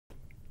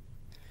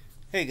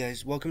Hey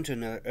guys, welcome to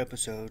another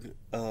episode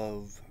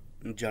of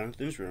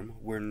Jonathan's Room,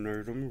 where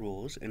nerdom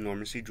rules and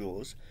normacy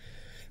rules.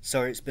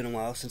 Sorry it's been a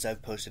while since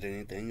I've posted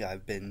anything.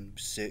 I've been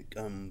sick.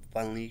 I'm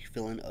finally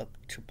feeling up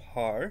to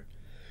par.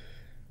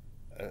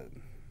 Uh,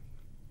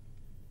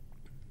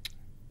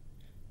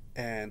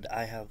 and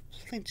I have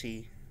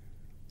plenty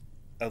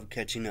of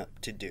catching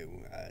up to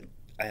do.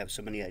 I have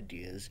so many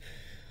ideas.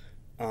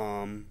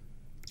 Um,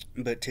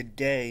 but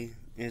today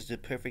is the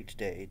perfect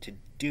day to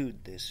do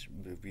this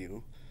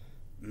review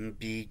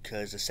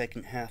because the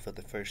second half of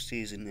the first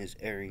season is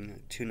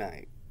airing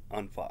tonight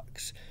on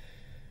Fox.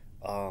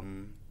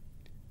 Um,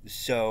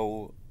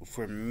 so,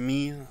 for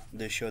me,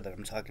 the show that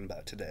I'm talking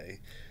about today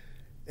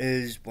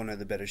is one of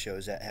the better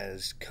shows that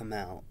has come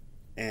out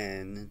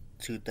in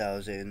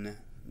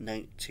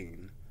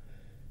 2019.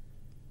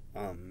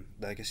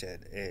 Like I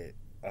said, it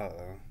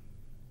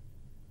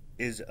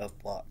is a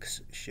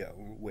Fox show,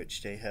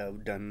 which they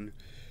have done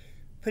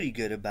pretty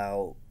good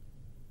about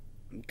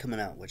coming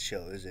out with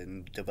shows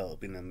and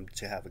developing them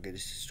to have a good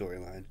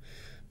storyline.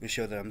 The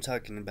show that I'm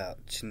talking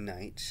about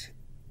tonight,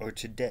 or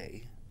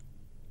today,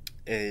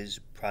 is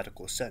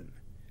Prodigal Son.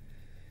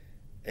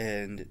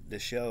 And the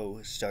show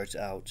starts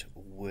out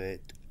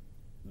with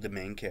the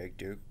main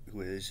character,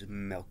 who is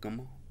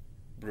Malcolm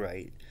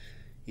Bright.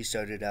 He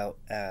started out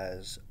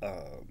as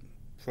a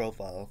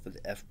profile for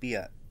the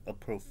FBI, a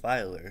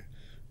profiler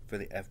for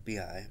the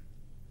FBI,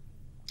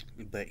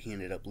 but he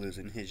ended up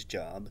losing his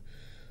job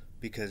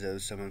because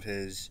of some of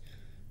his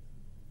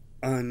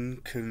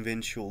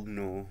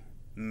unconventional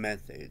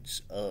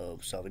methods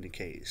of solving a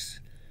case.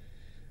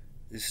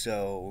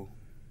 So,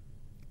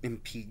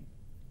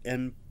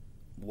 NYPD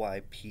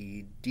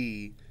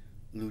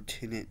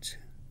Lieutenant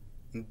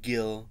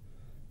Gil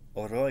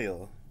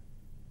Arroyo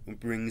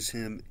brings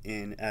him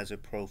in as a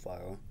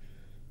profiler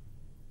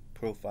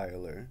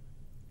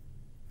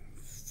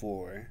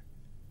for,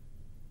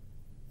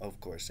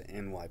 of course, the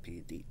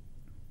NYPD.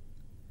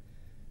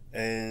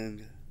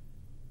 And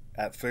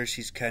at first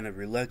he's kind of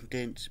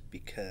reluctant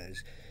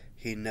because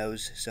he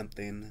knows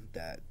something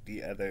that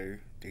the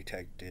other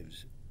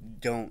detectives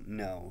don't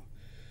know.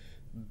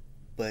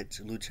 But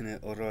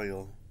Lieutenant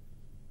Arroyo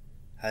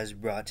has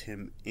brought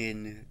him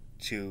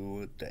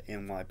into the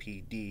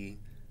NYPD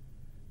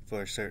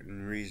for a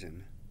certain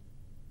reason.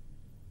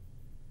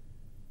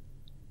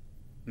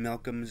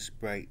 Malcolm's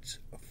Bright's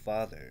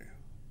father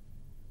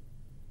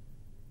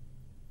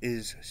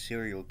is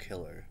serial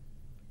killer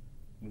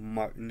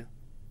Martin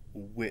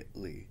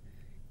Whitley,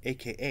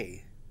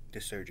 aka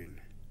the Surgeon.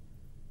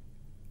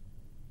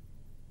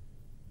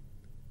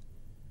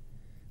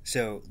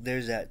 So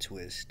there's that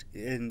twist.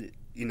 And,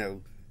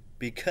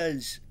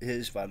 because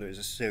his father is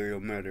a serial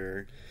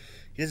murderer,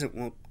 he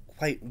doesn't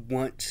quite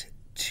want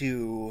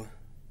to,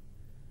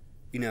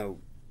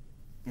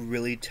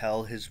 really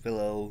tell his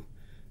fellow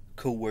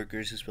co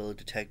workers, his fellow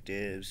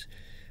detectives,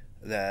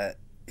 that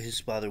his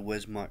father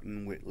was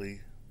Martin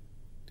Whitley.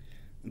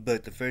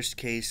 But the first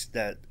case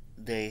that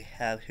they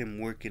have him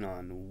working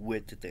on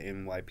with the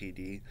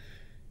NYPD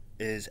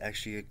is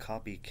actually a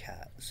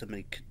copycat.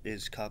 Somebody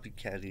is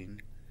copycatting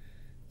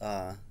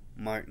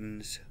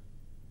Martin's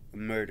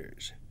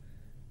murders.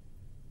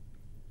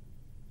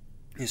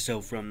 And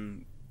so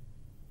from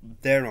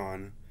there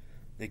on,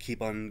 they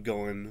keep on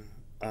going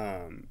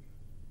and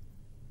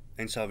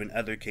solving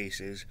other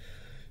cases.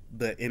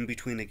 But in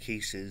between the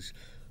cases,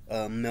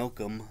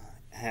 Malcolm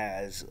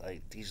has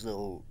like these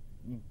little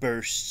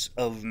bursts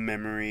of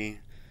memory.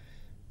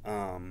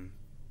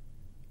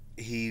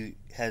 He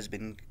has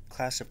been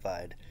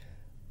classified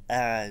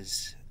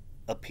as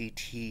a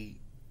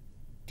PTSD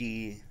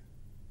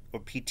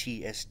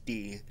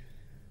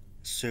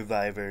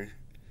survivor,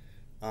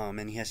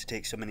 and he has to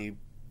take so many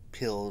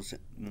pills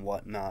and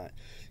whatnot.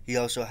 He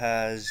also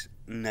has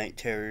night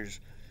terrors,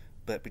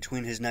 but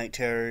between his night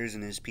terrors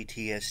and his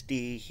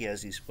PTSD, he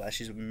has these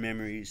flashes of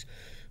memories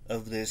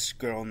of this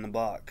girl in the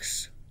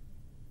box,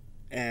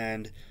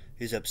 and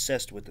he's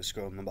obsessed with this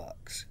girl in the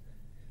box.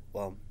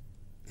 Well,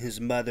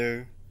 his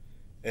mother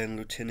and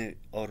Lieutenant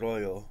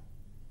Arroyo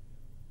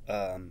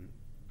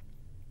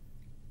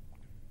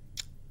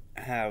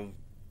have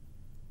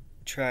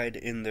tried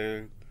in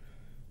their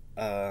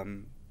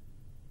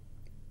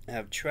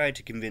have tried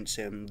to convince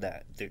him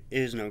that there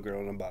is no girl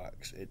in a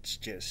box. It's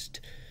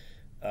just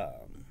a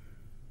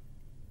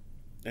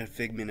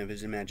figment of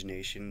his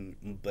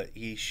imagination, but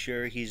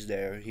he's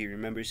there. He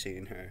remembers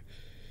seeing her.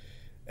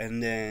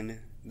 And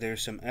then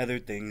there's some other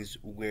things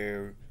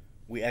where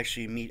we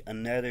actually meet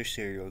another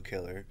serial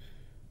killer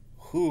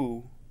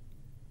who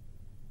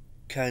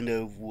kind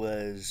of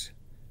was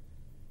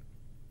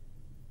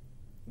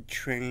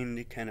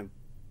trained, kind of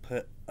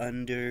put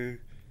under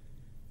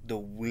the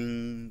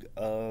wing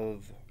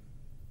of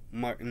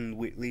Martin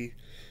Whitley.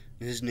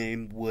 His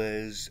name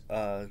was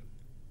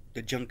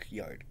the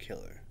Junkyard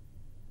Killer.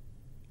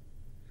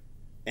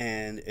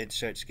 And it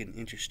starts getting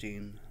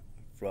interesting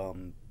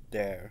from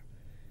there.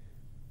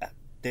 At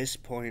this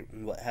point,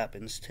 what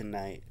happens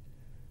tonight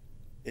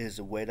is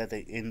the way that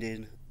they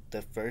ended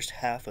the first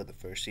half of the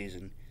first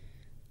season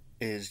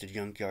is the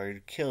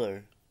Junkyard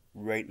Killer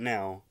right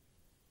now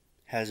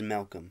has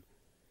Malcolm.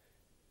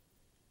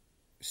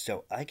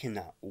 So I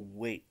cannot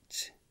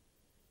wait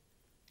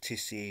to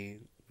see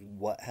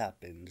what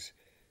happens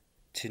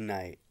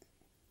tonight.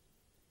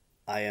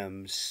 I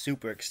am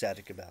super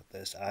ecstatic about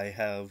this. I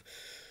have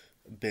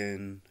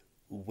been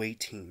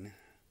waiting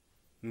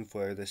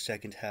for the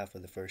second half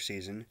of the first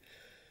season.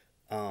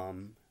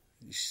 Um,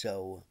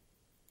 so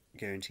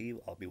guarantee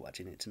you I'll be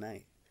watching it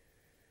tonight.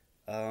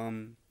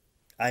 Um,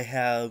 I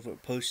have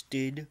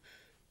posted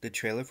the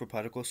trailer for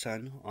Prodigal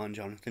Son on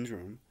Jonathan's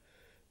room.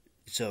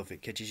 So if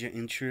it catches your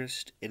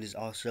interest, it is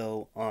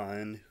also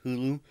on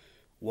Hulu.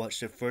 Watch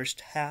the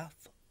first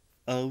half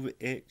of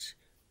it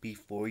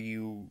before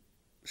you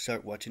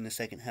start watching the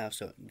second half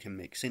so it can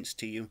make sense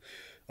to you.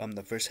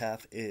 The first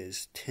half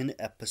is 10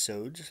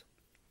 episodes.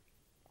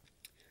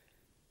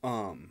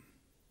 Um,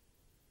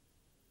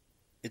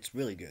 it's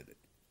really good.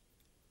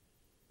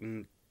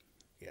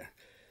 Yeah.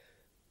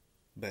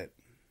 But,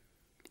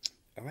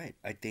 alright,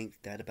 I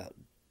think that about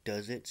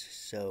does it.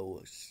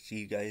 So,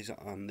 see you guys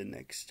on the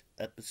next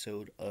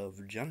episode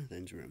of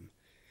Jonathan's Room,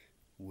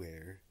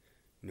 where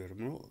Nordum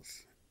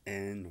rules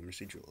and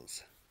Normacy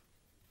rules.